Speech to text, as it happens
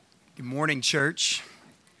Good morning, church.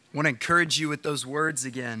 I want to encourage you with those words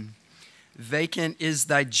again. Vacant is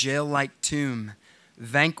thy jail-like tomb.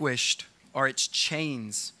 Vanquished are its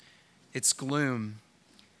chains, its gloom.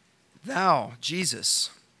 Thou, Jesus,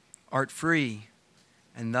 art free,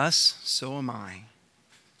 and thus so am I.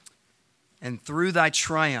 And through thy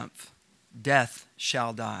triumph, death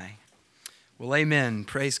shall die. Well, amen.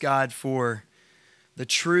 Praise God for the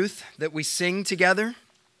truth that we sing together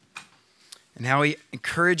and how he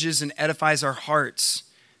encourages and edifies our hearts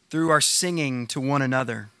through our singing to one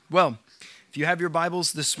another. Well, if you have your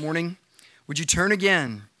Bibles this morning, would you turn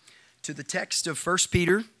again to the text of 1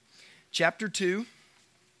 Peter chapter 2.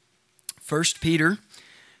 1 Peter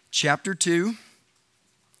chapter 2.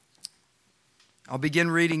 I'll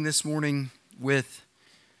begin reading this morning with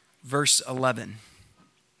verse 11.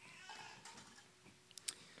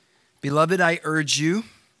 Beloved, I urge you,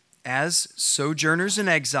 as sojourners and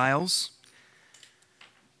exiles,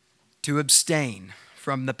 to abstain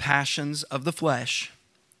from the passions of the flesh,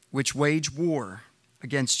 which wage war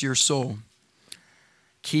against your soul.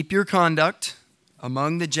 Keep your conduct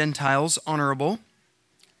among the Gentiles honorable,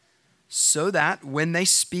 so that when they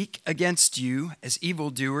speak against you as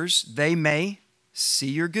evildoers, they may see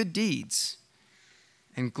your good deeds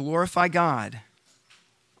and glorify God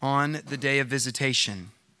on the day of visitation.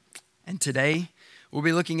 And today, we'll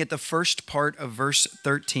be looking at the first part of verse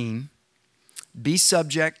 13. Be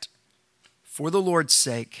subject for the Lord's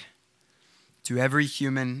sake to every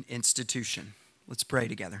human institution. Let's pray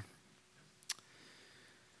together.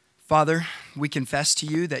 Father, we confess to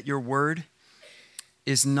you that your word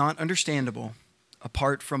is not understandable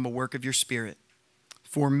apart from a work of your Spirit.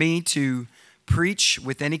 For me to preach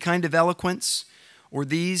with any kind of eloquence, or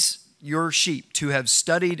these, your sheep, to have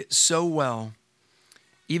studied so well,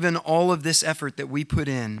 even all of this effort that we put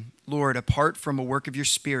in, Lord, apart from a work of your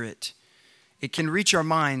Spirit, it can reach our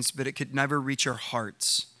minds, but it could never reach our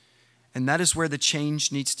hearts. And that is where the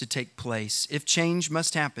change needs to take place. If change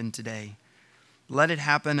must happen today, let it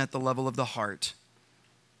happen at the level of the heart.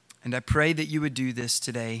 And I pray that you would do this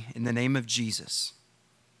today in the name of Jesus.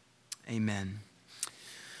 Amen.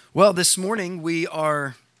 Well, this morning we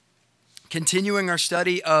are continuing our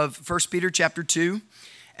study of 1 Peter chapter 2.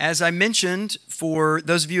 As I mentioned, for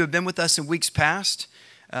those of you who have been with us in weeks past,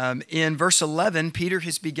 in verse 11, Peter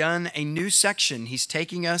has begun a new section. He's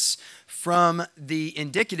taking us from the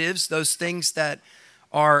indicatives, those things that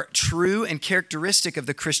are true and characteristic of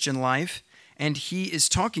the Christian life, and he is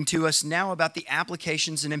talking to us now about the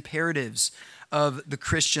applications and imperatives of the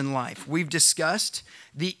Christian life. We've discussed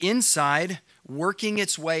the inside working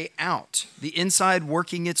its way out. The inside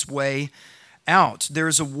working its way out.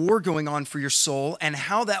 There's a war going on for your soul, and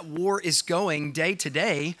how that war is going day to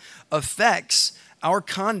day affects our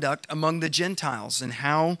conduct among the Gentiles and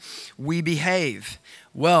how we behave.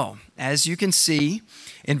 Well, as you can see,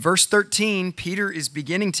 in verse 13, Peter is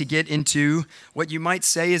beginning to get into what you might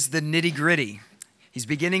say is the nitty-gritty. He's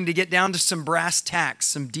beginning to get down to some brass tacks,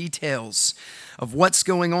 some details of what's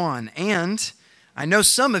going on. And I know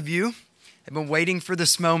some of you have been waiting for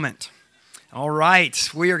this moment. All right,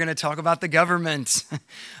 we are going to talk about the government.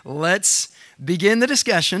 Let's begin the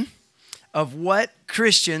discussion of what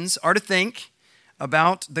Christians are to think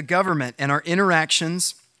about the government and our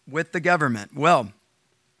interactions with the government. Well,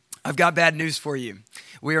 I've got bad news for you.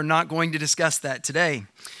 We are not going to discuss that today.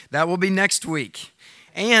 That will be next week.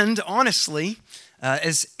 And honestly,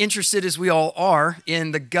 as interested as we all are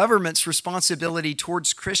in the government's responsibility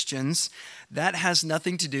towards Christians, that has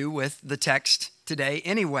nothing to do with the text today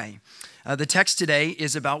anyway. The text today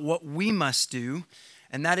is about what we must do,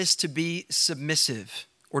 and that is to be submissive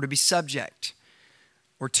or to be subject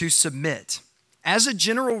or to submit. As a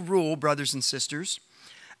general rule, brothers and sisters,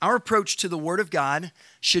 our approach to the Word of God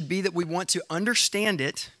should be that we want to understand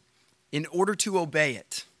it in order to obey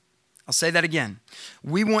it. I'll say that again.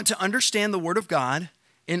 We want to understand the Word of God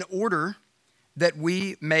in order that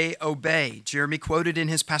we may obey. Jeremy quoted in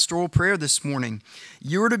his pastoral prayer this morning,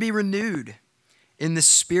 "You are to be renewed in the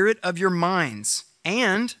spirit of your minds."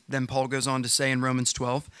 And, then Paul goes on to say in Romans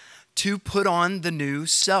 12, to put on the new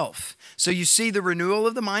self. So you see the renewal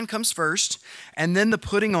of the mind comes first, and then the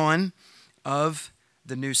putting on of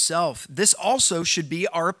the new self. This also should be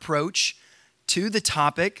our approach to the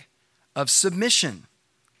topic of submission.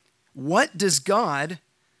 What does God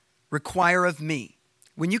require of me?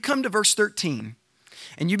 When you come to verse 13,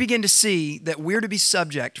 and you begin to see that we're to be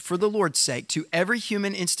subject for the Lord's sake to every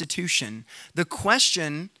human institution, the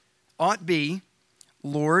question ought be,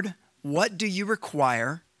 Lord, what do you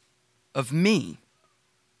require of me?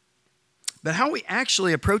 But how we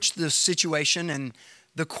actually approach this situation and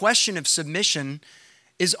the question of submission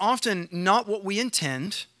is often not what we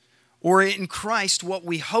intend or in Christ what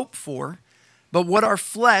we hope for, but what our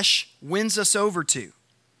flesh wins us over to.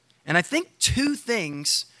 And I think two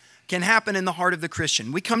things can happen in the heart of the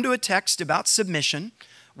Christian. We come to a text about submission,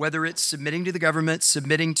 whether it's submitting to the government,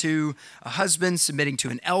 submitting to a husband, submitting to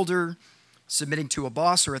an elder, submitting to a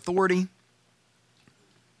boss or authority.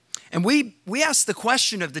 And we ask the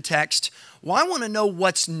question of the text, well, I want to know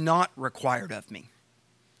what's not required of me.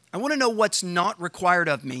 I want to know what's not required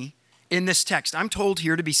of me in this text. I'm told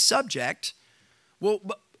here to be subject. Well,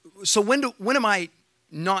 so when am I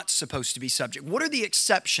not supposed to be subject? What are the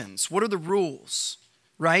exceptions? What are the rules?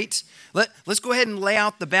 Right? Let's go ahead and lay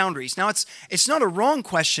out the boundaries. Now, it's not a wrong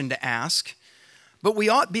question to ask, but we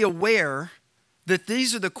ought to be aware that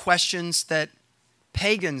these are the questions that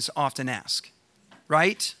pagans often ask,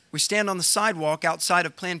 right? We stand on the sidewalk outside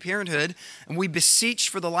of Planned Parenthood and we beseech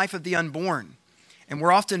for the life of the unborn. And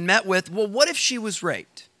we're often met with, well, what if she was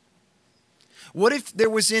raped? What if there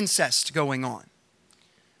was incest going on?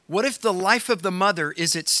 What if the life of the mother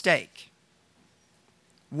is at stake?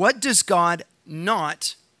 What does God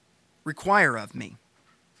not require of me?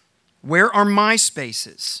 Where are my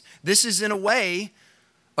spaces? This is in a way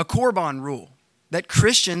a Korban rule that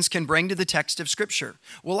Christians can bring to the text of Scripture.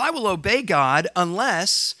 Well, I will obey God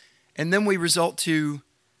unless, and then we result to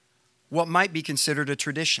what might be considered a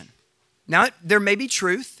tradition. Now, there may be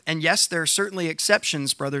truth, and yes, there are certainly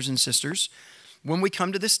exceptions, brothers and sisters, when we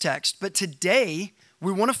come to this text, but today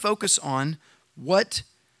we want to focus on what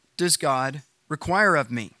does God require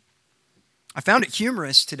of me? I found it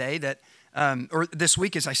humorous today that, or this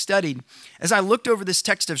week as I studied, as I looked over this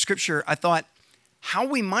text of Scripture, I thought how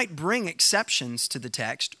we might bring exceptions to the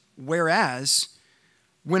text, whereas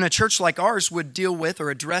when a church like ours would deal with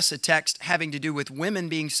or address a text having to do with women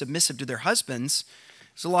being submissive to their husbands,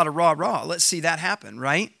 there's a lot of rah-rah. Let's see that happen,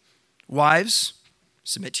 right? Wives,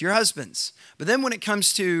 submit to your husbands. But then when it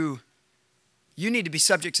comes to you need to be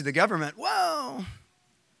subject to the government, well,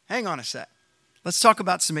 hang on a sec. Let's talk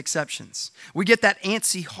about some exceptions. We get that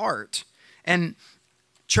antsy heart. And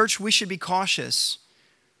church, we should be cautious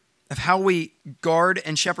of how we guard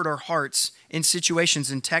and shepherd our hearts in situations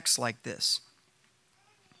in texts like this.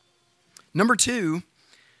 Number two,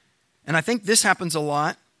 and I think this happens a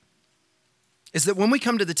lot, is that when we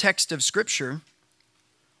come to the text of Scripture,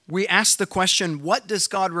 we ask the question, what does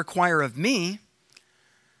God require of me?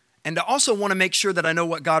 And I also want to make sure that I know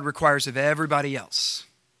what God requires of everybody else,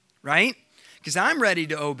 right? Because I'm ready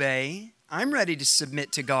to obey, I'm ready to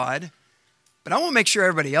submit to God, but I want to make sure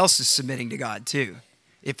everybody else is submitting to God too.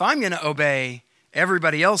 If I'm going to obey,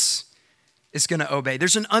 everybody else is going to obey.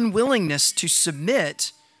 There's an unwillingness to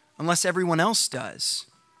submit unless everyone else does.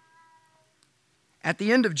 At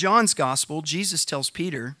the end of John's gospel, Jesus tells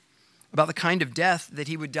Peter about the kind of death that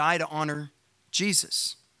he would die to honor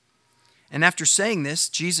Jesus. And after saying this,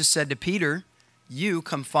 Jesus said to Peter, "You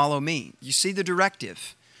come follow me." You see the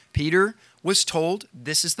directive. Peter was told,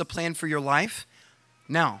 this is the plan for your life.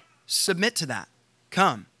 Now, submit to that.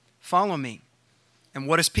 Come, follow me. And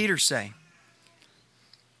what does Peter say?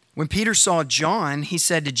 When Peter saw John, he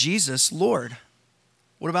said to Jesus, "Lord,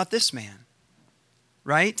 what about this man?"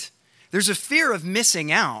 Right? There's a fear of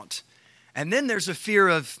missing out, and then there's a fear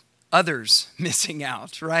of others missing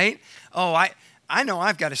out, right? Oh, I know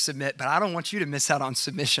I've got to submit, but I don't want you to miss out on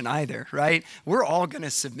submission either, right? We're all going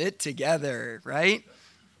to submit together, right?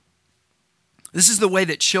 This is the way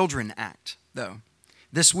that children act, though.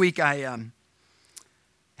 This week I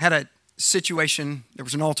had a situation, there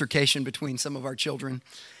was an altercation between some of our children,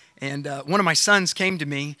 and one of my sons came to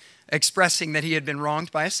me expressing that he had been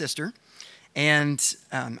wronged by a sister, and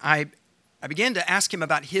I began to ask him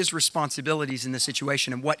about his responsibilities in the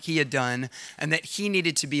situation and what he had done, and that he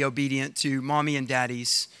needed to be obedient to mommy and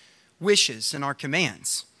daddy's wishes and our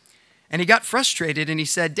commands. And he got frustrated and he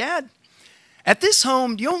said, "Dad, at this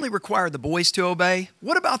home, do you only require the boys to obey?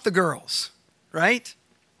 What about the girls?" Right?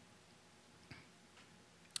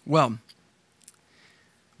 Well,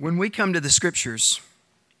 when we come to the Scriptures,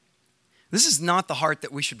 this is not the heart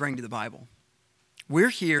that we should bring to the Bible. We're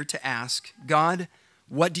here to ask, God,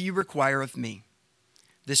 what do you require of me?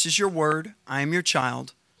 This is your word. I am your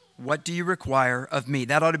child. What do you require of me?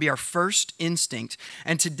 That ought to be our first instinct.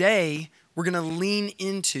 And today, we're going to lean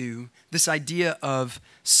into this idea of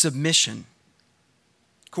submission.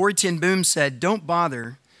 Corrie ten Boom said, "Don't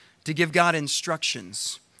bother to give God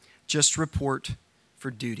instructions. Just report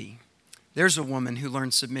for duty." There's a woman who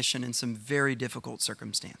learned submission in some very difficult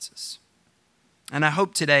circumstances. And I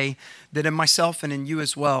hope today that in myself and in you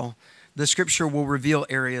as well, the Scripture will reveal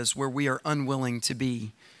areas where we are unwilling to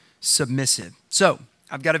be submissive. So,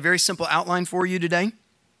 I've got a very simple outline for you today.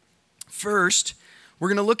 First, we're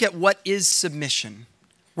going to look at what is submission.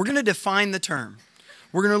 We're going to define the term.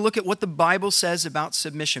 We're going to look at what the Bible says about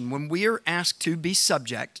submission. When we are asked to be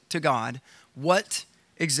subject to God, what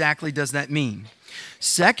exactly does that mean?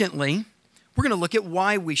 Secondly, we're going to look at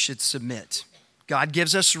why we should submit. God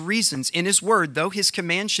gives us reasons in His Word. Though His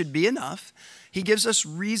command should be enough, He gives us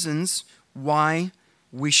reasons why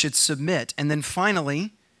we should submit. And then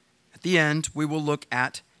finally, at the end, we will look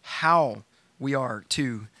at how we are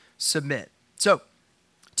to submit. So,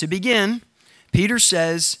 to begin, Peter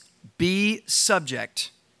says, be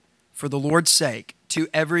subject for the Lord's sake to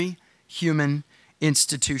every human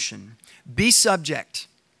institution. Be subject.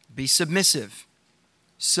 Be submissive.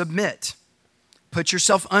 Submit. Put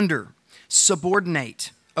yourself under.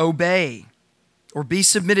 Subordinate. Obey. Or be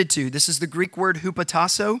submitted to. This is the Greek word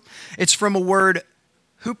hupotasso. It's from a word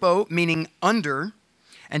hupo, meaning under,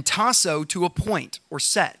 and tasso, to appoint or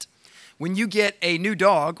set. When you get a new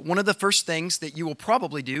dog, one of the first things that you will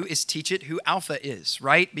probably do is teach it who Alpha is,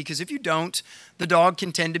 right? Because if you don't, the dog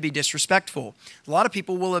can tend to be disrespectful. A lot of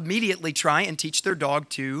people will immediately try and teach their dog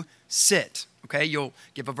to sit, okay? You'll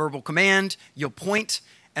give a verbal command, you'll point,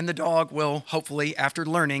 and the dog will, hopefully, after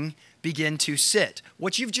learning, begin to sit.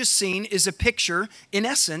 What you've just seen is a picture, in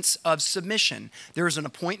essence, of submission. There is an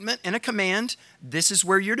appointment and a command, this is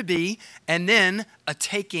where you're to be, and then a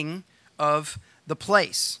taking of the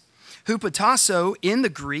place. Hupotasso in the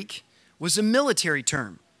Greek was a military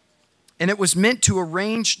term, and it was meant to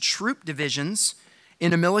arrange troop divisions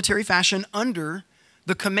in a military fashion under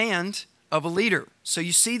the command of a leader. So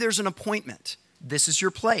you see there's an appointment. This is your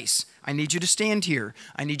place. I need you to stand here.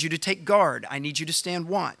 I need you to take guard. I need you to stand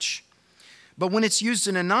watch. But when it's used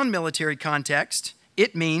in a non-military context,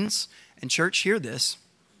 it means, and church, hear this,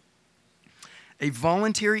 a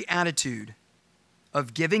voluntary attitude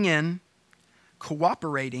of giving in,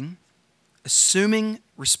 cooperating, assuming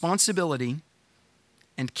responsibility,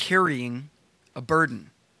 and carrying a burden.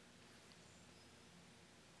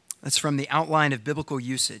 That's from the outline of biblical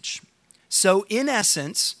usage. So in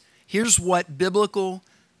essence, here's what biblical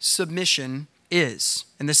submission is.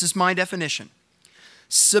 And this is my definition.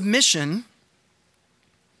 Submission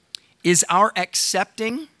is our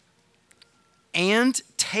accepting and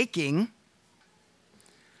taking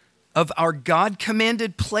of our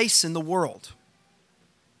God-commanded place in the world.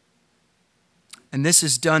 And this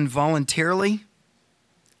is done voluntarily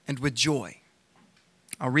and with joy.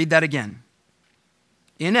 I'll read that again.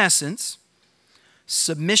 In essence,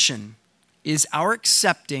 submission is our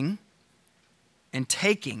accepting and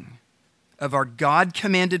taking of our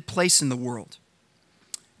God-commanded place in the world.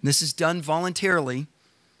 This is done voluntarily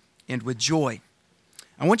and with joy.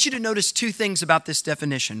 I want you to notice two things about this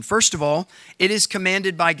definition. First of all, it is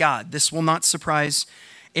commanded by God. This will not surprise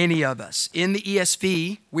any of us. In the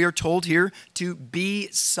ESV, we are told here to be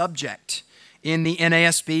subject. In the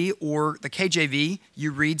NASB or the KJV,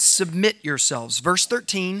 you read, submit yourselves. Verse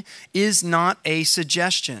 13 is not a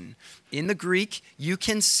suggestion. In the Greek, you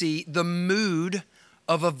can see the mood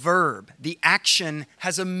of a verb. The action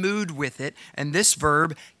has a mood with it, and this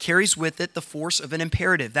verb carries with it the force of an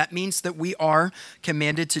imperative. That means that we are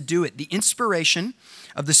commanded to do it. The inspiration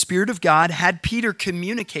of the Spirit of God had Peter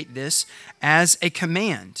communicate this as a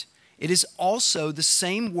command. It is also the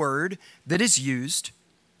same word that is used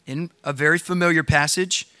in a very familiar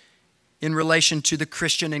passage in relation to the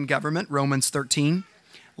Christian in government, Romans 13.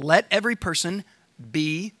 Let every person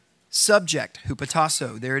be subject,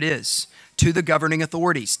 hupotasso, there it is, to the governing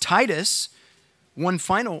authorities. Titus, one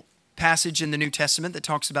final passage in the New Testament that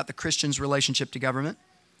talks about the Christian's relationship to government,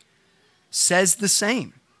 says the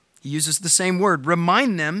same. He uses the same word.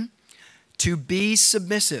 Remind them to be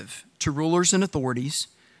submissive to rulers and authorities,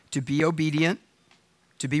 to be obedient,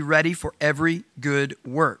 to be ready for every good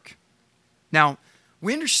work. Now,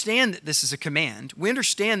 we understand that this is a command. We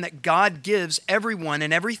understand that God gives everyone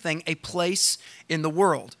and everything a place in the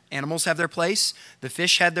world. Animals have their place. The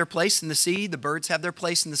fish had their place in the sea. The birds have their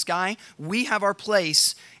place in the sky. We have our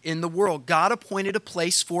place in the world. God appointed a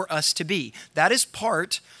place for us to be. That is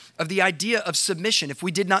part of the idea of submission. If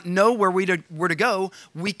we did not know where we were to go,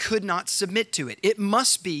 we could not submit to it. It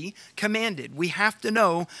must be commanded. We have to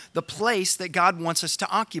know the place that God wants us to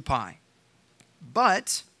occupy.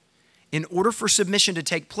 But in order for submission to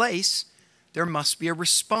take place, there must be a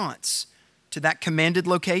response to that commanded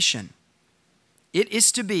location. It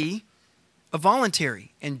is to be a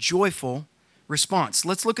voluntary and joyful response.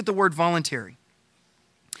 Let's look at the word voluntary.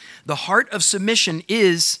 The heart of submission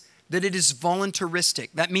is that it is voluntaristic.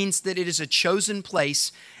 That means that it is a chosen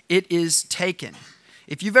place. It is taken.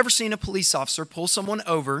 If you've ever seen a police officer pull someone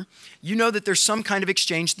over, you know that there's some kind of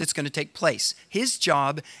exchange that's going to take place. His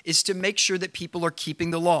job is to make sure that people are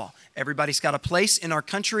keeping the law. Everybody's got a place in our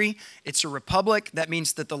country. It's a republic. That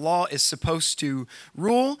means that the law is supposed to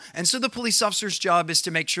rule. And so the police officer's job is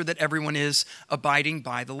to make sure that everyone is abiding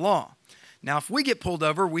by the law. Now, if we get pulled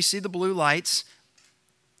over, we see the blue lights,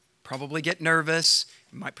 probably get nervous.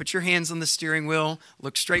 You might put your hands on the steering wheel,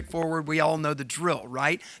 look straight forward. We all know the drill,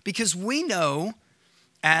 right? Because we know,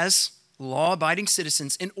 as law-abiding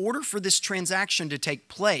citizens, in order for this transaction to take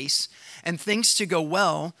place and things to go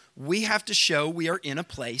well, we have to show we are in a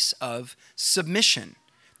place of submission.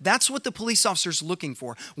 That's what the police officer's looking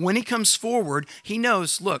for. When he comes forward, he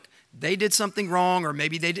knows, look, they did something wrong, or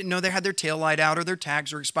maybe they didn't know they had their taillight out, or their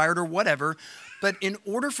tags are expired, or whatever. But in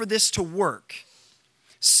order for this to work,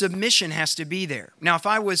 submission has to be there. Now, if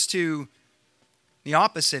I was to, the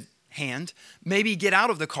opposite hand, maybe get out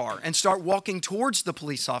of the car and start walking towards the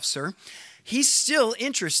police officer, he's still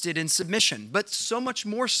interested in submission, but so much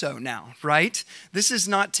more so now, right? This is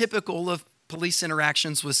not typical of police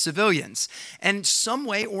interactions with civilians. And some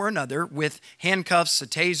way or another, with handcuffs, a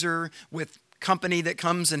taser, with company that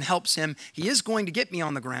comes and helps him, he is going to get me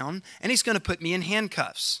on the ground and he's going to put me in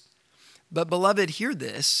handcuffs. But beloved, hear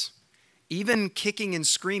this, even kicking and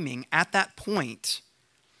screaming at that point,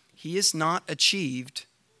 he has not achieved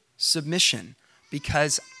submission,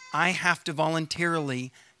 because I have to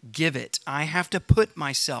voluntarily give it. I have to put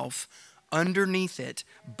myself underneath it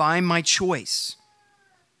by my choice.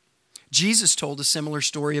 Jesus told a similar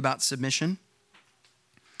story about submission,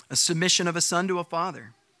 a submission of a son to a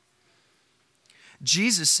father.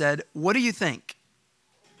 Jesus said, "What do you think?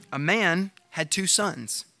 A man had 2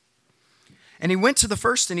 sons. And he went to the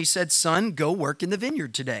first and he said, 'Son, go work in the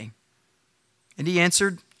vineyard today.' And he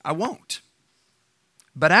answered, 'I won't.'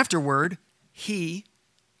 But afterward, he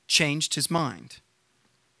changed his mind.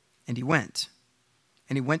 And he went.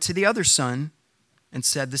 And he went to the other son and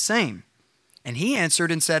said the same. And he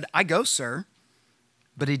answered and said, 'I go, sir.'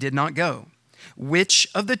 But he did not go. Which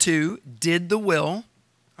of the 2 did the will,"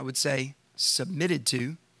 I would say, submitted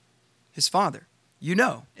to his father? You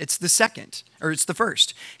know, it's the second, or it's the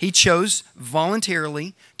first. He chose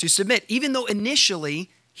voluntarily to submit, even though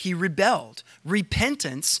initially he rebelled.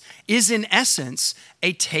 Repentance is in essence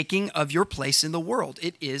a taking of your place in the world.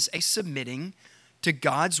 It is a submitting to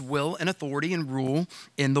God's will and authority and rule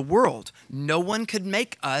in the world. No one could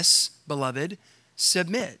make us, beloved,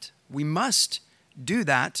 submit. We must do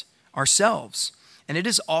that ourselves. And it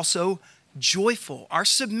is also joyful. Our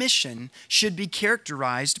submission should be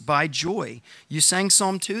characterized by joy. You sang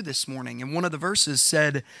Psalm 2 this morning, and one of the verses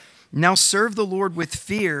said, "Now serve the Lord with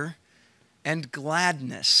fear and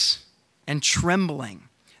gladness and trembling."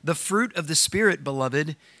 The fruit of the Spirit,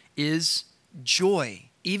 beloved, is joy,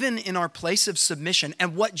 even in our place of submission.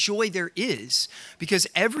 And what joy there is, because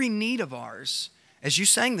every need of ours, as you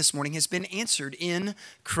sang this morning, has been answered in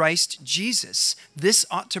Christ Jesus. This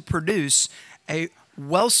ought to produce a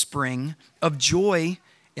wellspring of joy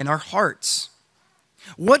in our hearts.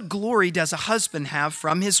 What glory does a husband have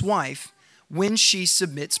from his wife when she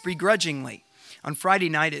submits begrudgingly? On Friday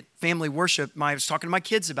night at family worship, I was talking to my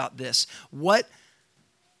kids about this. What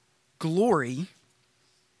glory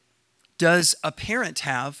does a parent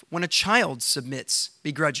have when a child submits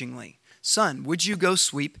begrudgingly? "Son, would you go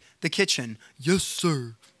sweep the kitchen?" "Yes,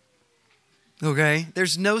 sir." Okay?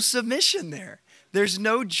 There's no submission there. There's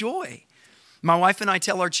no joy. My wife and I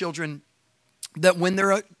tell our children that when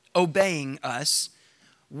they're obeying us,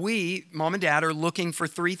 we, mom and dad, are looking for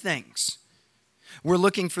 3 things. We're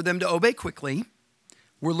looking for them to obey quickly,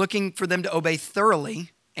 we're looking for them to obey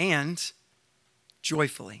thoroughly, and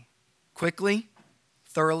joyfully. Quickly,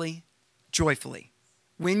 thoroughly, joyfully.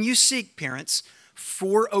 When you seek, parents,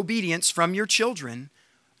 for obedience from your children,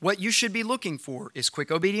 what you should be looking for is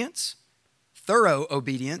quick obedience, thorough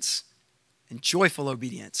obedience, and joyful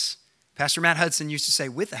obedience. Pastor Matt Hudson used to say,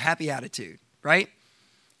 with a happy attitude, right?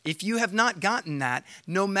 If you have not gotten that,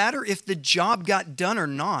 no matter if the job got done or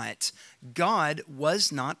not, God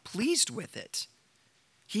was not pleased with it.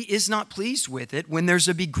 He is not pleased with it when there's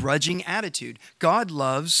a begrudging attitude. God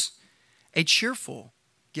loves a cheerful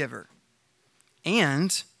giver.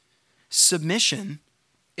 And submission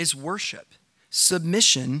is worship.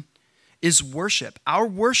 Submission is worship. Our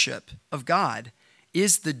worship of God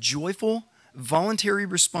is the joyful, voluntary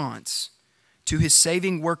response to his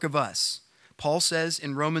saving work of us. Paul says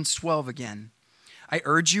in Romans 12 again, "I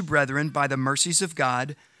urge you, brethren, by the mercies of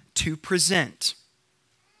God, to present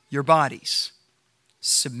your bodies."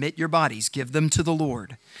 Submit your bodies, give them to the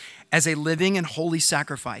Lord, "as a living and holy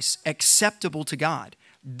sacrifice, acceptable to God.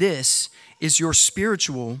 This is your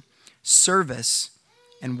spiritual service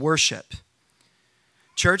and worship.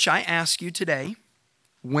 Church, I ask you today,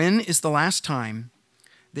 when is the last time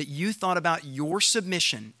that you thought about your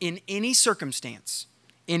submission in any circumstance,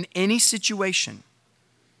 in any situation,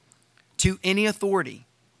 to any authority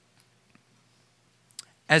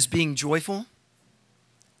as being joyful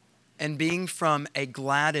and being from a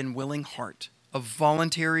glad and willing heart, a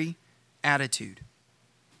voluntary attitude?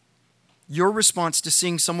 Your response to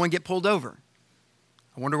seeing someone get pulled over,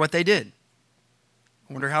 I wonder what they did.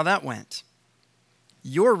 I wonder how that went.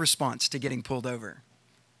 Your response to getting pulled over,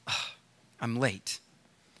 oh, I'm late.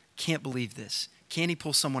 Can't believe this. Can he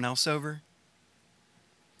pull someone else over?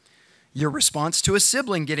 Your response to a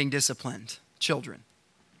sibling getting disciplined, children.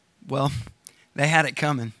 Well, they had it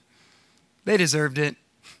coming. They deserved it,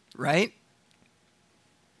 right?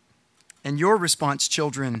 And your response,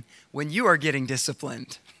 children, when you are getting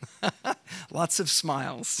disciplined. Lots of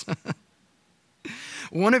smiles.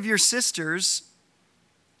 One of your sisters,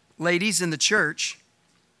 ladies in the church,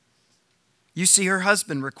 you see her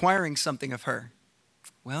husband requiring something of her.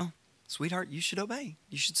 Well, sweetheart, you should obey.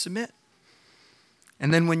 You should submit.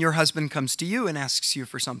 And then when your husband comes to you and asks you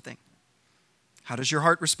for something, how does your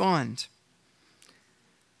heart respond?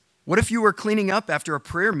 What if you were cleaning up after a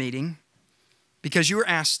prayer meeting because you were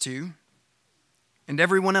asked to, and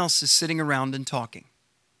everyone else is sitting around and talking,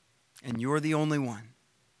 and you're the only one?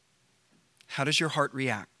 How does your heart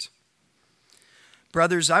react?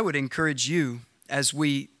 Brothers, I would encourage you, as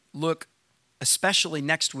we look especially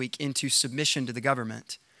next week into submission to the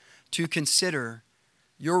government, to consider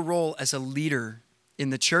your role as a leader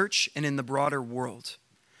in the church and in the broader world.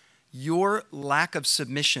 Your lack of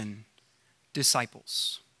submission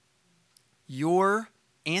disciples. Your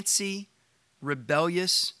antsy,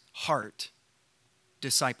 rebellious heart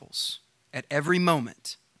disciples at every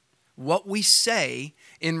moment. What we say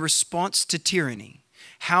in response to tyranny,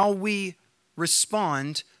 how we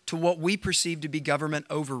respond to what we perceive to be government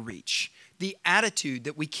overreach, the attitude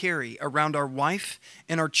that we carry around our wife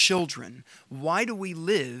and our children. Why do we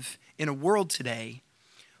live in a world today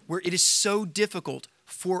where it is so difficult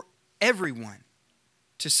for everyone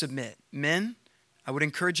to submit? Men, I would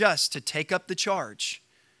encourage us to take up the charge.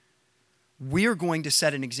 We are going to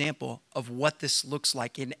set an example of what this looks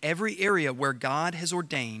like in every area where God has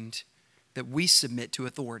ordained that we submit to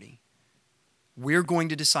authority. We're going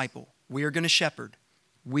to disciple. We are going to shepherd.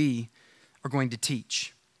 We are going to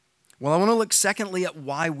teach. Well, I want to look secondly at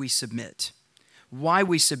why we submit. Why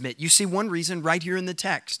we submit. You see one reason right here in the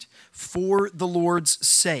text. For the Lord's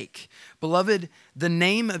sake. Beloved, the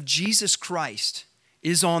name of Jesus Christ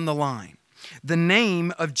is on the line. The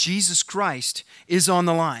name of Jesus Christ is on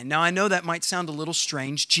the line. Now, I know that might sound a little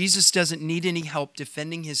strange. Jesus doesn't need any help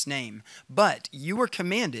defending his name. But you are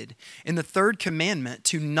commanded in the third commandment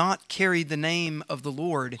to not carry the name of the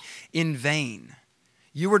Lord in vain.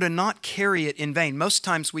 You are to not carry it in vain. Most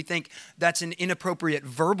times we think that's an inappropriate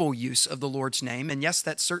verbal use of the Lord's name, and yes,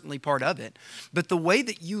 that's certainly part of it. But the way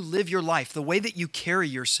that you live your life, the way that you carry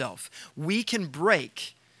yourself, we can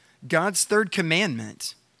break God's third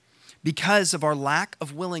commandment because of our lack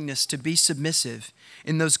of willingness to be submissive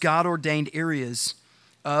in those God-ordained areas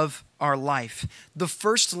of our life. The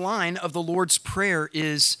first line of the Lord's Prayer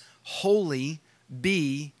is, "Holy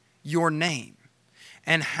be your name."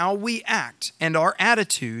 And how we act and our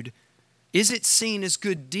attitude, is it seen as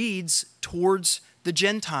good deeds towards the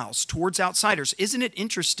Gentiles, towards outsiders? Isn't it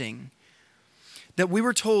interesting that we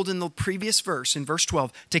were told in the previous verse, in verse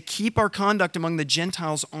 12, to keep our conduct among the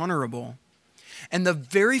Gentiles honorable? And the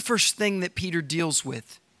very first thing that Peter deals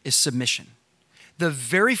with is submission. The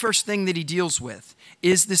very first thing that he deals with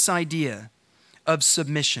is this idea of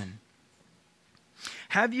submission.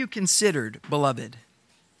 Have you considered, beloved,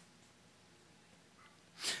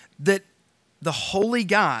 that the holy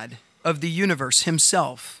God of the universe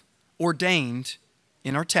himself ordained,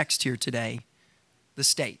 in our text here today, the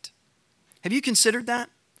state? Have you considered that?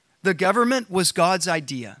 The government was God's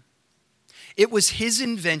idea. It was his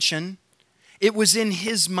invention. It was in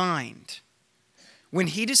his mind. When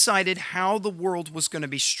he decided how the world was going to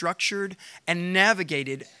be structured and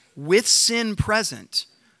navigated with sin present,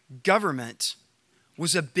 government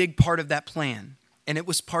was a big part of that plan. And it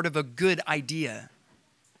was part of a good idea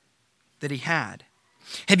that he had.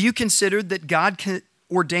 Have you considered that God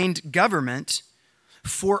ordained government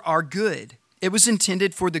for our good? It was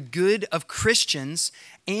intended for the good of Christians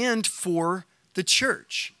and for the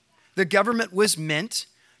church. The government was meant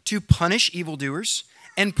to punish evildoers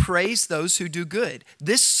and praise those who do good.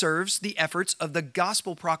 This serves the efforts of the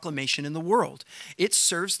gospel proclamation in the world. It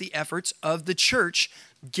serves the efforts of the church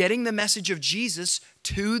getting the message of Jesus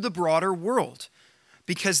to the broader world,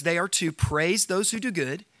 because they are to praise those who do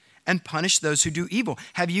good and punish those who do evil.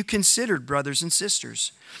 Have you considered, brothers and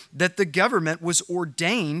sisters, that the government was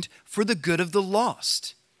ordained for the good of the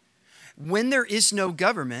lost? When there is no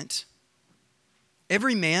government,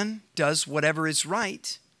 every man does whatever is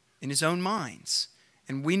right in his own minds.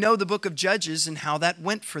 And we know the book of Judges and how that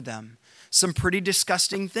went for them. Some pretty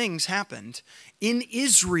disgusting things happened in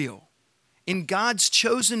Israel, in God's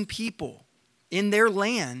chosen people, in their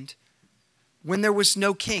land, when there was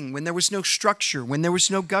no king, when there was no structure, when there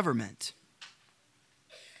was no government.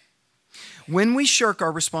 When we shirk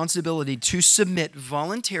our responsibility to submit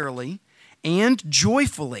voluntarily and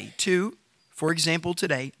joyfully to, for example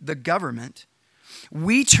today, the government,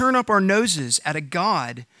 we turn up our noses at a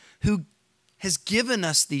God who has given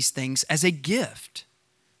us these things as a gift.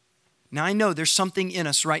 Now I know there's something in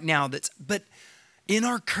us right now but in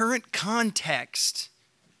our current context,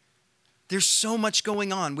 there's so much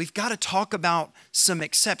going on. We've got to talk about some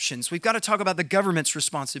exceptions. We've got to talk about the government's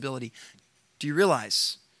responsibility. Do you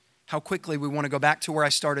realize how quickly we want to go back to where I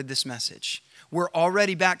started this message? We're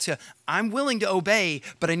already back to, I'm willing to obey,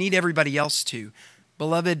 but I need everybody else to.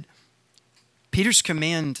 Beloved, Peter's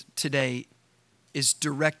command today is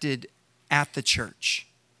directed at the church.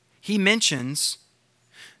 He mentions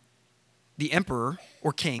the emperor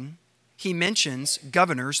or king. He mentions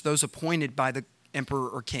governors, those appointed by the emperor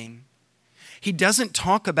or king. He doesn't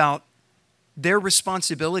talk about their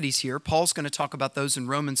responsibilities here. Paul's going to talk about those in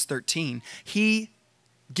Romans 13. He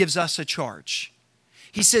gives us a charge.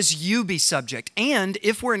 He says, you be subject. And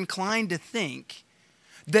if we're inclined to think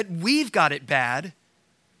that we've got it bad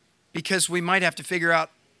because we might have to figure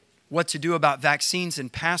out what to do about vaccines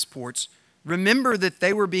and passports, remember that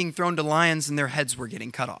they were being thrown to lions and their heads were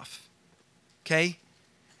getting cut off. Okay?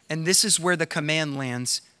 And this is where the command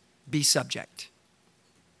lands, be subject.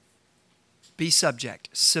 Be subject,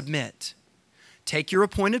 submit. Take your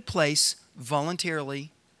appointed place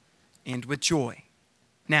voluntarily and with joy.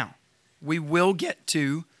 Now, we will get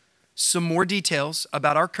to some more details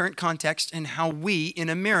about our current context and how we in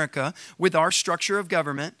America, with our structure of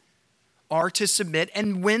government, are to submit,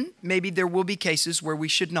 and when maybe there will be cases where we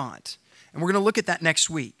should not. And we're going to look at that next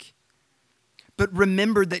week. But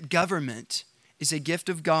remember that government is a gift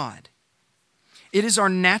of God. It is our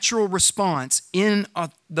natural response in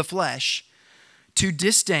the flesh to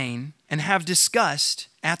disdain and have disgust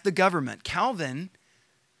at the government. Calvin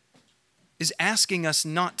is asking us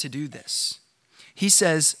not to do this. He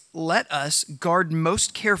says, let us guard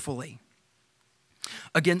most carefully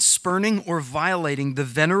against spurning or violating the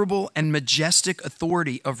venerable and majestic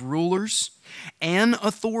authority of rulers and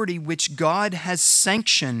authority which God has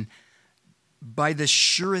sanctioned by the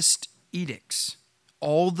surest edicts,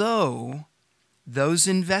 although those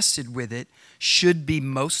invested with it should be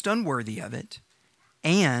most unworthy of it,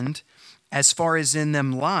 and as far as in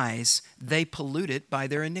them lies, they pollute it by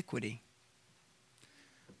their iniquity.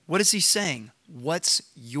 What is he saying? What's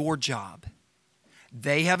your job?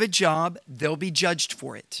 They have a job, they'll be judged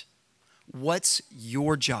for it. What's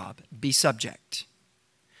your job? Be subject.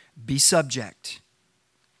 Be subject.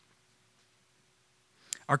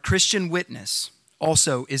 Our Christian witness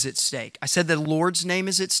also is at stake. I said the Lord's name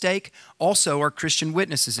is at stake. Also, our Christian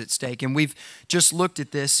witness is at stake. And we've just looked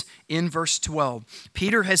at this in verse 12.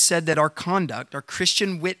 Peter has said that our conduct, our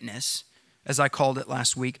Christian witness, as I called it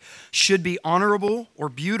last week, should be honorable or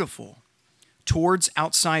beautiful towards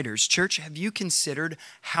outsiders. Church, have you considered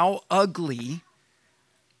how ugly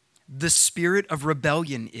the spirit of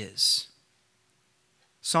rebellion is?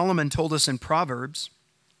 Solomon told us in Proverbs,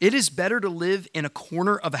 it is better to live in a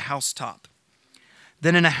corner of a housetop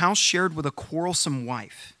than in a house shared with a quarrelsome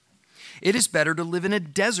wife. It is better to live in a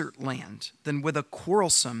desert land than with a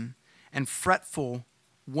quarrelsome and fretful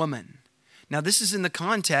woman. Now, this is in the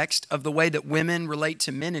context of the way that women relate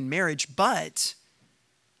to men in marriage, but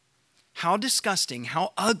how disgusting,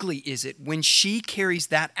 how ugly is it when she carries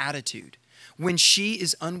that attitude, when she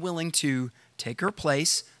is unwilling to take her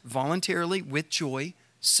place voluntarily with joy,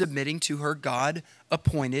 submitting to her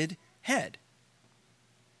God-appointed head.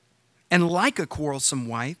 And like a quarrelsome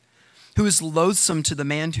wife, who is loathsome to the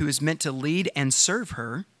man who is meant to lead and serve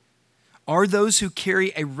her, are those who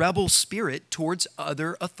carry a rebel spirit towards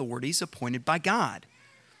other authorities appointed by God.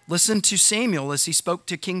 Listen to Samuel as he spoke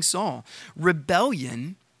to King Saul.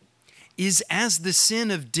 Rebellion is as the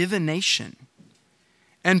sin of divination,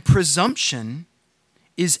 and presumption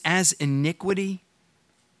is as iniquity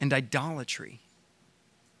and idolatry.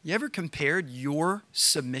 You ever compared your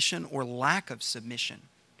submission or lack of submission,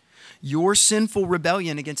 your sinful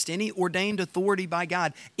rebellion against any ordained authority by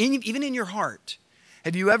God, even in your heart?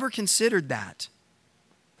 Have you ever considered that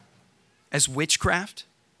as witchcraft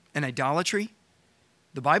and idolatry?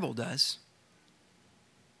 The Bible does.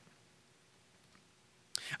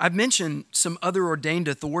 I've mentioned some other ordained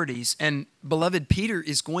authorities, and beloved, Peter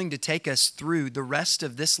is going to take us through the rest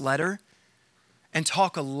of this letter and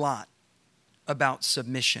talk a lot about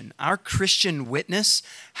submission. Our Christian witness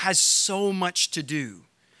has so much to do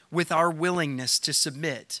with our willingness to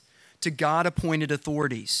submit to God-appointed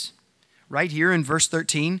authorities. Right here in verse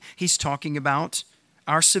 13, he's talking about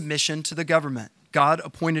our submission to the government,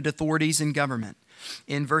 God-appointed authorities in government.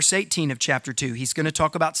 In verse 18 of chapter 2, he's going to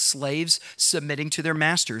talk about slaves submitting to their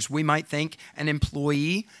masters. We might think an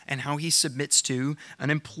employee and how he submits to an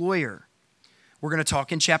employer. We're going to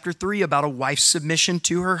talk in chapter 3 about a wife's submission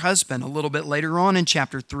to her husband. A little bit later on in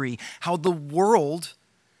chapter 3, how the world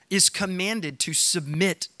is commanded to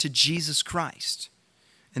submit to Jesus Christ.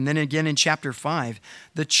 And then again in chapter 5,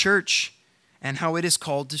 the church and how it is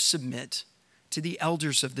called to submit to the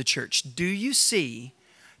elders of the church. Do you see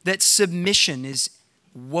that submission is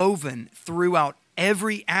woven throughout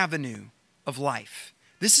every avenue of life?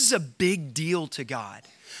 This is a big deal to God,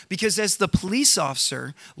 because as the police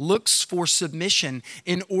officer looks for submission,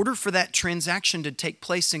 in order for that transaction to take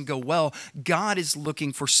place and go well, God is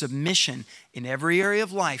looking for submission in every area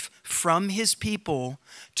of life from his people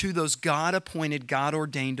to those God-appointed,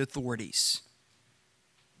 God-ordained authorities.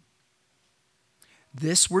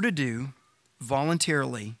 This we're to do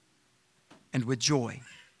voluntarily and with joy.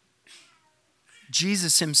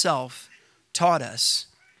 Jesus himself taught us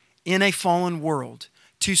in a fallen world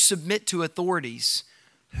to submit to authorities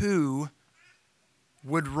who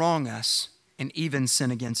would wrong us and even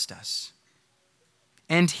sin against us.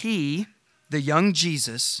 And he, the young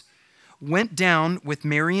Jesus, went down with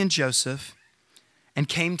Mary and Joseph and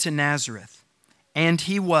came to Nazareth. And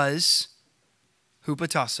he was,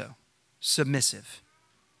 hupotasso, submissive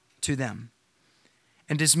to them.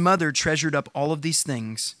 And his mother treasured up all of these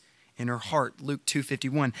things in her heart, Luke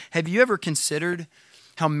 2:51. Have you ever considered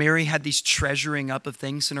how Mary had these treasuring up of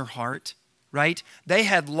things in her heart, right? They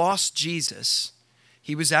had lost Jesus.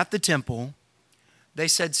 He was at the temple. They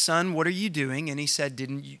said, "Son, what are you doing?" And he said,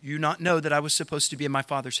 "Didn't you not know that I was supposed to be in my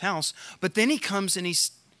Father's house?" But then he comes and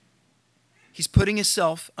he's putting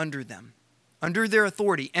himself under them, under their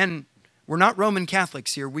authority. And we're not Roman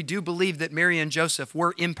Catholics here. We do believe that Mary and Joseph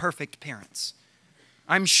were imperfect parents.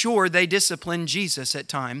 I'm sure they disciplined Jesus at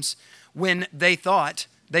times when they thought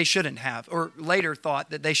they shouldn't have, or later thought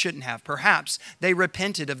that they shouldn't have. Perhaps they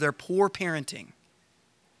repented of their poor parenting.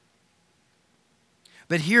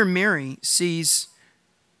 But here Mary sees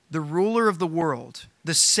the ruler of the world,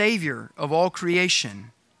 the Savior of all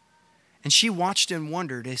creation, and she watched and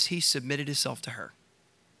wondered as he submitted himself to her.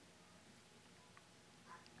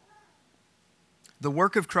 The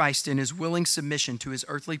work of Christ in his willing submission to his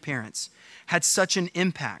earthly parents had such an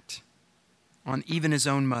impact on even his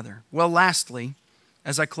own mother. Well, lastly,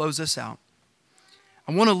 as I close this out,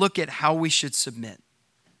 I want to look at how we should submit.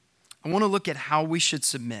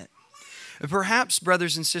 Perhaps,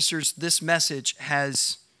 brothers and sisters, this message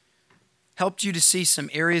has helped you to see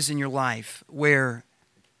some areas in your life where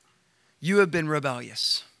you have been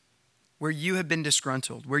rebellious, where you have been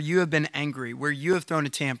disgruntled, where you have been angry, where you have thrown a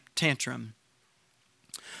tantrum,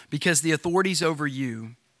 because the authorities over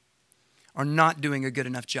you are not doing a good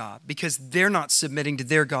enough job, because they're not submitting to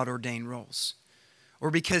their God-ordained roles,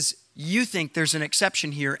 or because you think there's an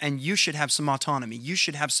exception here and you should have some autonomy, you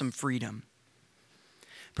should have some freedom.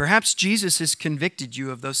 Perhaps Jesus has convicted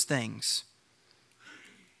you of those things.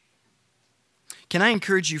 Can I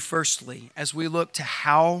encourage you firstly, as we look to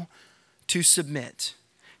how to submit,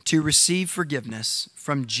 to receive forgiveness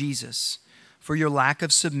from Jesus for your lack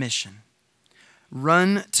of submission?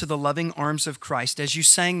 Run to the loving arms of Christ. As you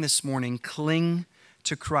sang this morning, cling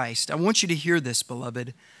to Christ. I want you to hear this,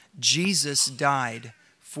 beloved. Jesus died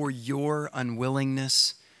for your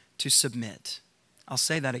unwillingness to submit. I'll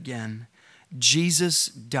say that again. Jesus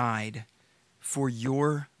died for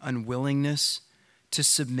your unwillingness to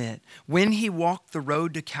submit. When he walked the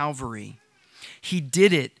road to Calvary, he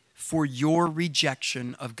did it for your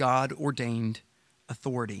rejection of God-ordained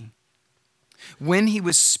authority. When he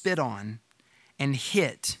was spit on and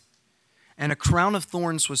hit, and a crown of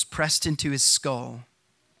thorns was pressed into his skull,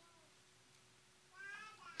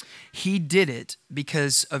 he did it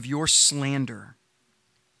because of your slander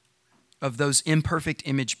of those imperfect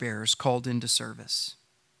image bearers called into service.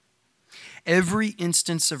 Every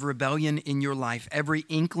instance of rebellion in your life, every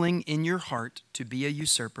inkling in your heart to be a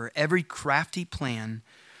usurper, every crafty plan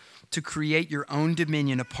to create your own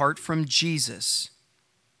dominion apart from Jesus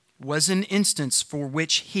was an instance for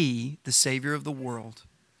which he, the Savior of the world,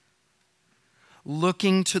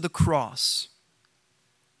 looking to the cross,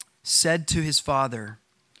 said to his Father,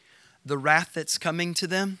 "The wrath that's coming to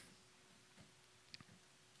them,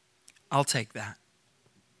 I'll take that.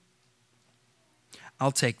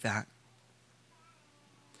 I'll take that.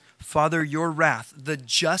 Father, your wrath, the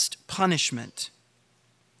just punishment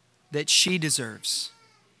that she deserves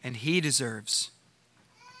and he deserves,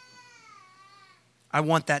 I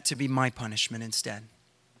want that to be my punishment instead.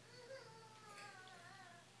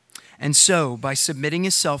 And so, by submitting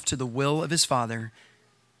himself to the will of his Father,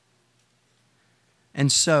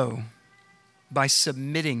 and so, by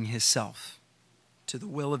submitting himself to the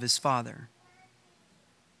will of his Father,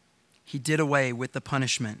 he did away with the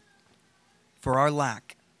punishment for our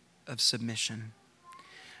lack of submission.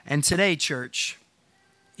 And today, church,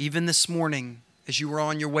 even this morning, as you were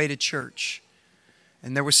on your way to church,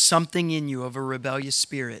 and there was something in you of a rebellious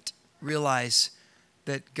spirit, realize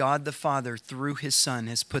that God the Father, through his Son,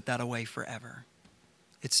 has put that away forever.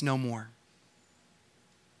 It's no more.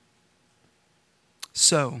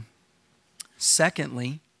 So,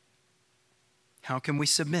 secondly, how can we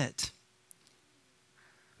submit?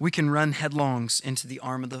 We can run headlong into the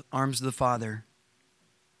arms of the Father.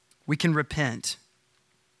 We can repent.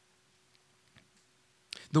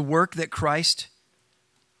 The work that Christ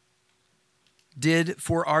did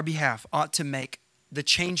for our behalf ought to make the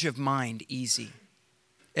change of mind easy.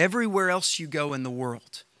 Everywhere else you go in the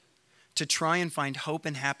world to try and find hope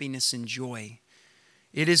and happiness and joy,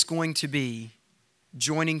 it is going to be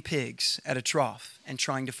joining pigs at a trough and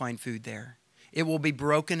trying to find food there. It will be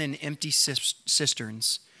broken and empty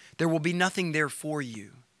cisterns. There will be nothing there for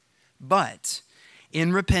you. But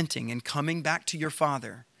in repenting and coming back to your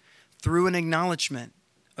Father through an acknowledgement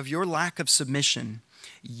of your lack of submission,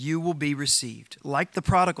 you will be received. Like the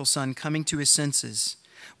prodigal son coming to his senses,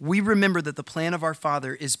 we remember that the plan of our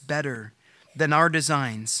Father is better than our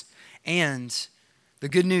designs. And the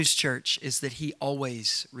good news, church, is that he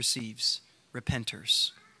always receives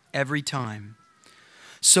repenters every time.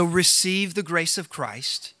 So receive the grace of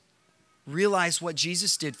Christ. Realize what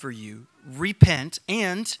Jesus did for you. Repent.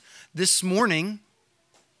 And this morning,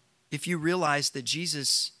 if you realize that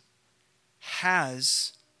Jesus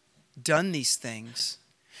has done these things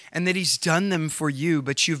and that he's done them for you,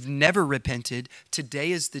 but you've never repented,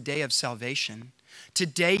 today is the day of salvation.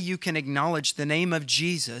 Today you can acknowledge the name of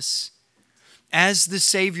Jesus as the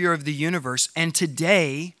Savior of the universe. And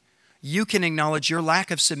today you can acknowledge your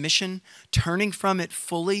lack of submission, turning from it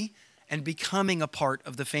fully and becoming a part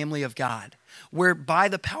of the family of God, where by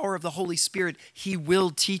the power of the Holy Spirit, he will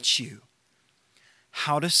teach you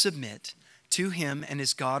how to submit to him and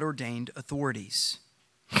his God-ordained authorities.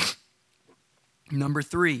 Number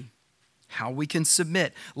 3, how we can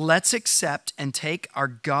submit. Let's accept and take our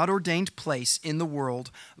God-ordained place in the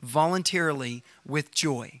world voluntarily with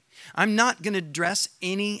joy. I'm not going to address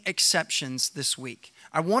any exceptions this week.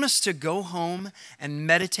 I want us to go home and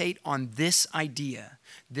meditate on this idea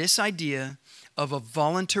of a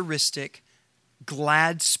voluntaristic,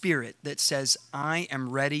 glad spirit that says, I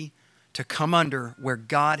am ready to come under where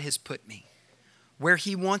God has put me. Where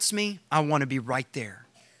he wants me, I want to be right there.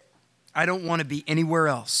 I don't want to be anywhere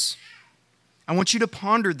else. I want you to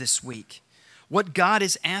ponder this week what God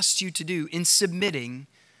has asked you to do in submitting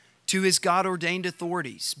to his God-ordained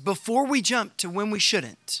authorities. Before we jump to when we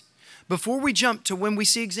shouldn't, before we jump to when we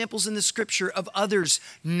see examples in the scripture of others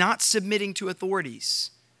not submitting to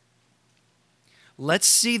authorities, let's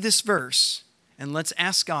see this verse and let's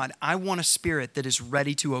ask God, I want a spirit that is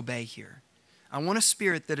ready to obey here. I want a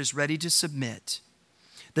spirit that is ready to submit,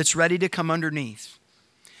 that's ready to come underneath,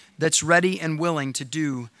 that's ready and willing to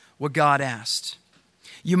do what God asked.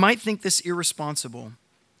 You might think this irresponsible,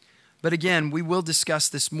 but again, we will discuss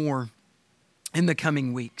this more in the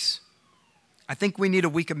coming weeks. I think we need a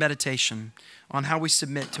week of meditation on how we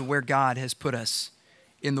submit to where God has put us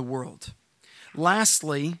in the world.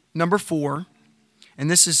 Lastly, number 4, and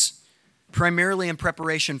this is primarily in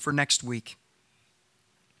preparation for next week.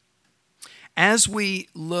 As we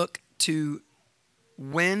look to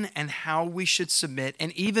when and how we should submit,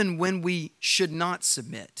 and even when we should not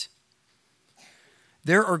submit,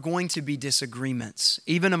 there are going to be disagreements,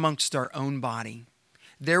 even amongst our own body.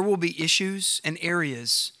 There will be issues and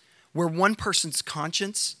areas where one person's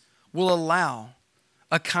conscience will allow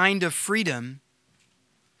a kind of freedom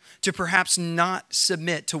to perhaps not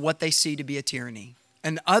submit to what they see to be a tyranny.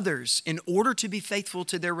 And others, in order to be faithful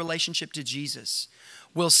to their relationship to Jesus,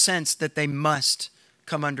 will sense that they must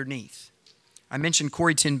come underneath. I mentioned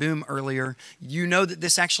Corrie ten Boom earlier. You know that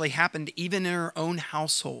this actually happened even in her own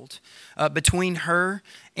household. Between her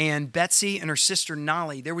and Betsy and her sister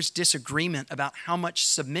Nolly, there was disagreement about how much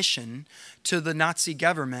submission to the Nazi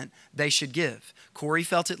government they should give. Corrie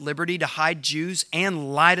felt at liberty to hide Jews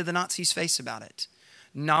and lie to the Nazis' face about it.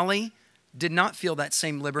 Nolly did not feel that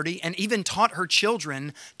same liberty and even taught her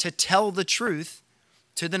children to tell the truth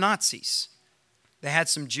to the Nazis. They had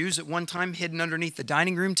some Jews at one time hidden underneath the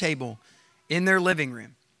dining room table in their living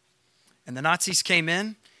room. And the Nazis came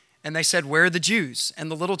in and they said, "Where are the Jews?" And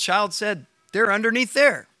the little child said, "They're underneath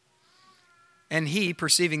there." And he,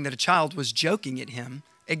 perceiving that a child was joking at him,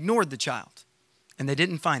 ignored the child. And they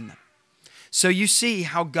didn't find them. So you see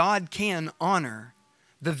how God can honor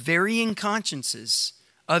the varying consciences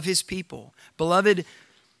of his people. Beloved,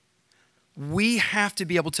 we have to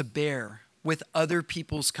be able to bear with other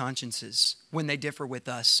people's consciences when they differ with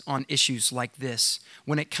us on issues like this,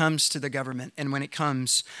 when it comes to the government and when it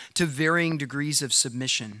comes to varying degrees of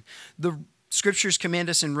submission. The scriptures command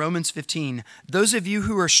us in Romans 15, those of you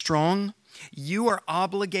who are strong, you are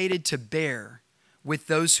obligated to bear with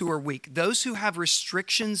those who are weak. Those who have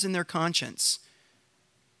restrictions in their conscience,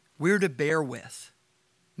 we're to bear with.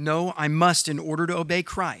 No, I must, in order to obey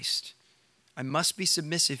Christ, I must be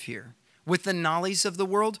submissive here. With the knowledge of the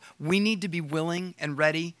world, we need to be willing and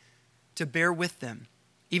ready to bear with them,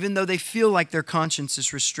 even though they feel like their conscience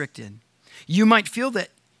is restricted. You might feel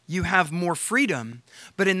that you have more freedom,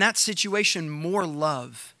 but in that situation, more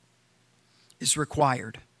love is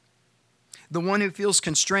required. The one who feels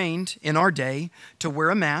constrained in our day to wear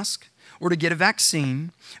a mask or to get a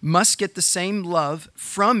vaccine must get the same love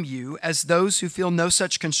from you as those who feel no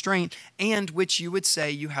such constraint and which you would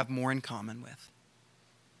say you have more in common with.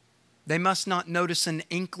 They must not notice an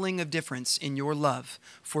inkling of difference in your love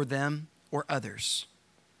for them or others.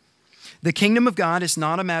 The kingdom of God is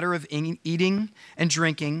not a matter of eating and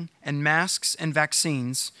drinking and masks and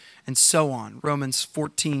vaccines and so on. Romans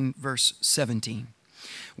 14, verse 17.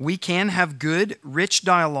 We can have good, rich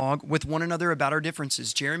dialogue with one another about our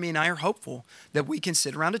differences. Jeremy and I are hopeful that we can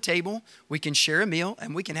sit around a table, we can share a meal,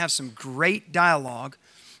 and we can have some great dialogue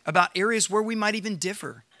about areas where we might even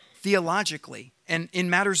differ theologically and in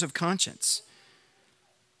matters of conscience.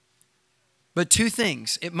 But two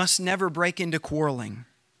things, it must never break into quarreling.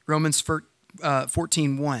 Romans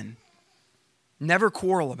 14:1. Never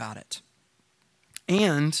quarrel about it.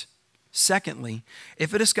 And secondly,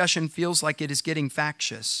 if a discussion feels like it is getting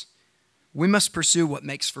factious, we must pursue what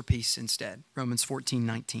makes for peace instead. Romans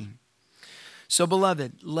 14:19. So,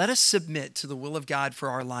 beloved, let us submit to the will of God for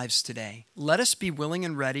our lives today. Let us be willing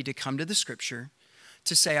and ready to come to the Scripture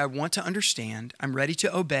to say, I want to understand, I'm ready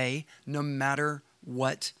to obey, no matter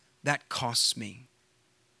what that costs me.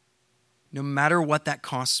 No matter what that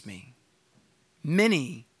costs me.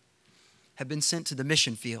 Many have been sent to the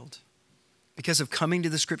mission field because of coming to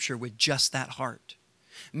the Scripture with just that heart.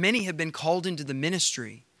 Many have been called into the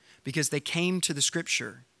ministry because they came to the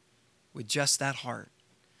Scripture with just that heart.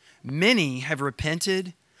 Many have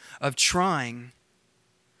repented of trying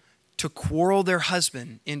to quarrel their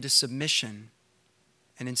husband into submission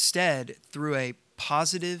and instead, through a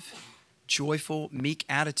positive, joyful, meek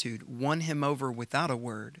attitude, won him over without a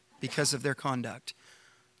word because of their conduct,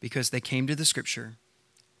 because they came to the Scripture,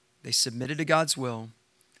 they submitted to God's will,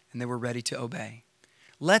 and they were ready to obey.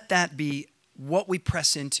 Let that be what we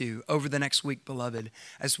press into over the next week, beloved,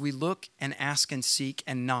 as we look and ask and seek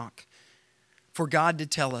and knock for God to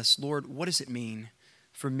tell us, Lord, what does it mean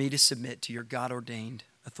for me to submit to your God-ordained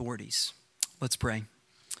authorities? Let's pray.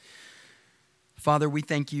 Father, we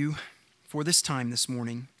thank you for this time this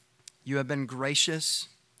morning. You have been gracious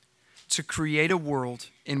to create a world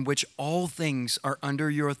in which all things are under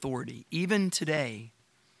your authority. Even today,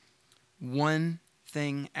 one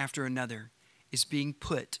thing after another is being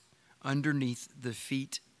put underneath the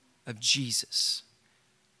feet of Jesus,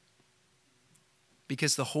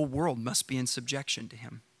 because the whole world must be in subjection to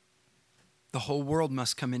him. The whole world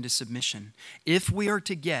must come into submission. If we are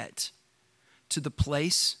to get to the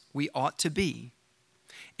place we ought to be,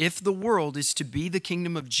 if the world is to be the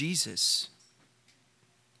kingdom of Jesus,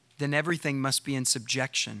 then everything must be in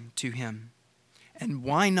subjection to him. And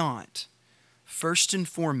why not, first and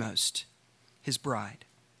foremost, his bride?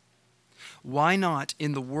 Why not,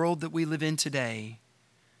 in the world that we live in today,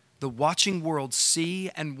 the watching world see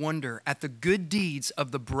and wonder at the good deeds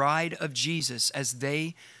of the bride of Jesus as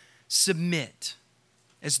they submit,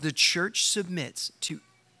 as the church submits to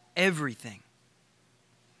everything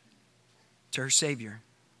to her Savior?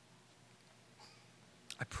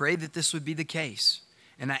 I pray that this would be the case,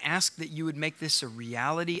 and I ask that you would make this a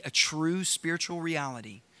reality, a true spiritual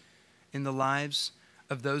reality in the lives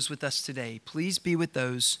of those with us today. Please be with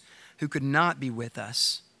those who could not be with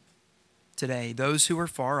us today, those who are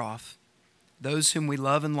far off, those whom we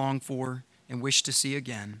love and long for and wish to see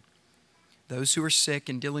again, those who are sick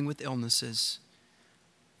and dealing with illnesses.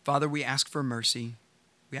 Father, we ask for mercy.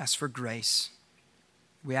 We ask for grace.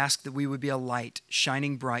 We ask that we would be a light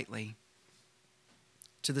shining brightly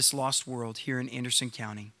to this lost world here in Anderson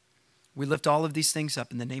County. We lift all of these things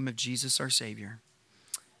up in the name of Jesus, our Savior.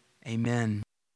 Amen.